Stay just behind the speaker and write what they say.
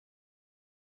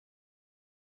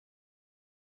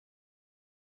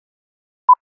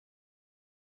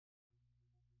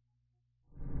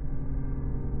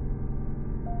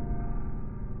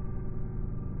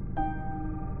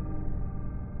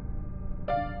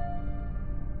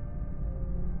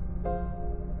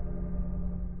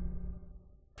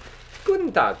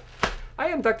Guten Tag! I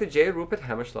am Dr. J. Rupert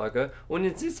Hammerschlager, and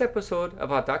in this episode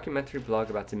of our documentary blog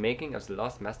about the making of the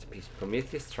lost masterpiece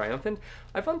Prometheus Triumphant,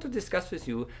 I want to discuss with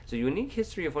you the unique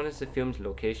history of one of the film's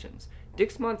locations,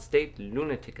 Dixmont State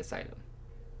Lunatic Asylum.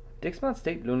 Dixmont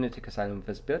State Lunatic Asylum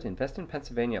was built in western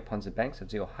Pennsylvania upon the banks of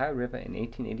the Ohio River in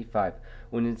 1885,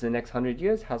 and in the next 100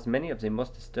 years housed many of the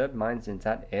most disturbed minds in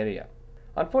that area.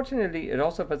 Unfortunately, it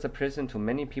also was a prison to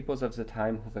many peoples of the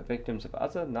time who were victims of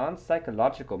other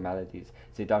non-psychological maladies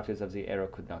the doctors of the era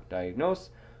could not diagnose,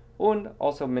 and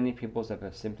also many peoples that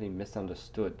were simply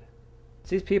misunderstood.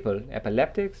 These people,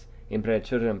 epileptics, inbred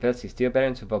children of wealthy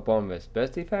steel-barons who were born with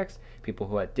birth defects, people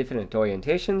who had different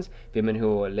orientations, women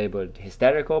who were labeled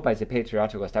hysterical by the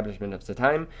patriarchal establishment of the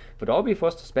time, would all be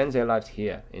forced to spend their lives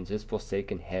here, in this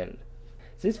forsaken hell.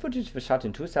 This footage was shot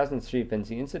in 2003 when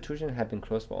the institution had been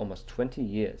closed for almost 20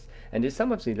 years, and is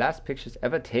some of the last pictures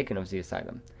ever taken of the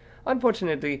asylum.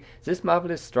 Unfortunately, this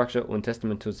marvelous structure and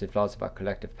testament to the flaws of our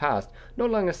collective past no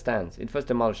longer stands. It was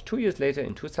demolished 2 years later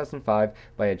in 2005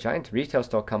 by a giant retail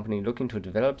store company looking to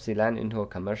develop the land into a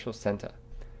commercial center.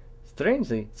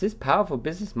 Strangely, this powerful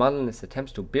business model and its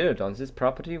attempts to build on this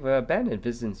property were abandoned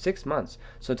within 6 months,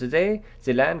 so today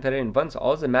the land wherein once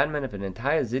all the madmen of an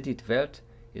entire city dwelt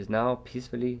is now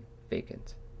peacefully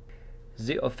vacant.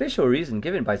 The official reason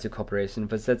given by the corporation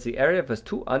was that the area was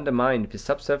too undermined with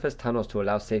subsurface tunnels to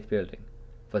allow safe building.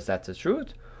 Was that the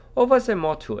truth, or was there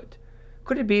more to it?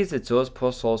 Could it be that those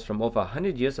poor souls from over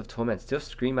 100 years of torment still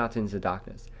scream out in the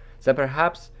darkness, that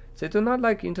perhaps they do not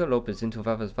like interlopers into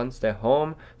what was once their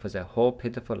home for their whole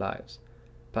pitiful lives?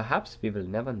 Perhaps we will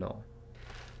never know.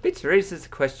 Which raises the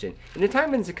question, in a time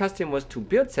when the custom was to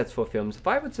build sets for films,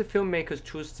 why would the filmmakers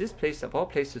choose this place of all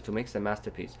places to make their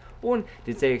masterpiece? Or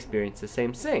did they experience the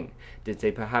same thing? Did they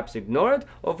perhaps ignore it,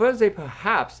 or were they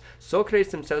perhaps so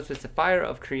crazed themselves with the fire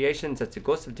of creation that the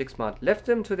ghost of Dixmont left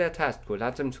them to their task to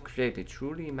allow them to create a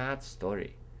truly mad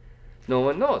story? No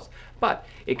one knows, but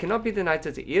it cannot be denied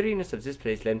that the eeriness of this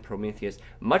place lent Prometheus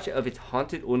much of its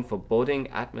haunted and foreboding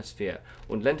atmosphere,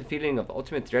 and lent a feeling of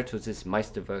ultimate dread to this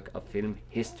Meisterwerk of film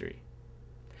history.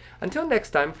 Until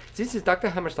next time, this is Dr.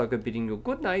 Hammerschlager bidding you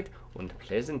good night and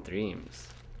pleasant dreams.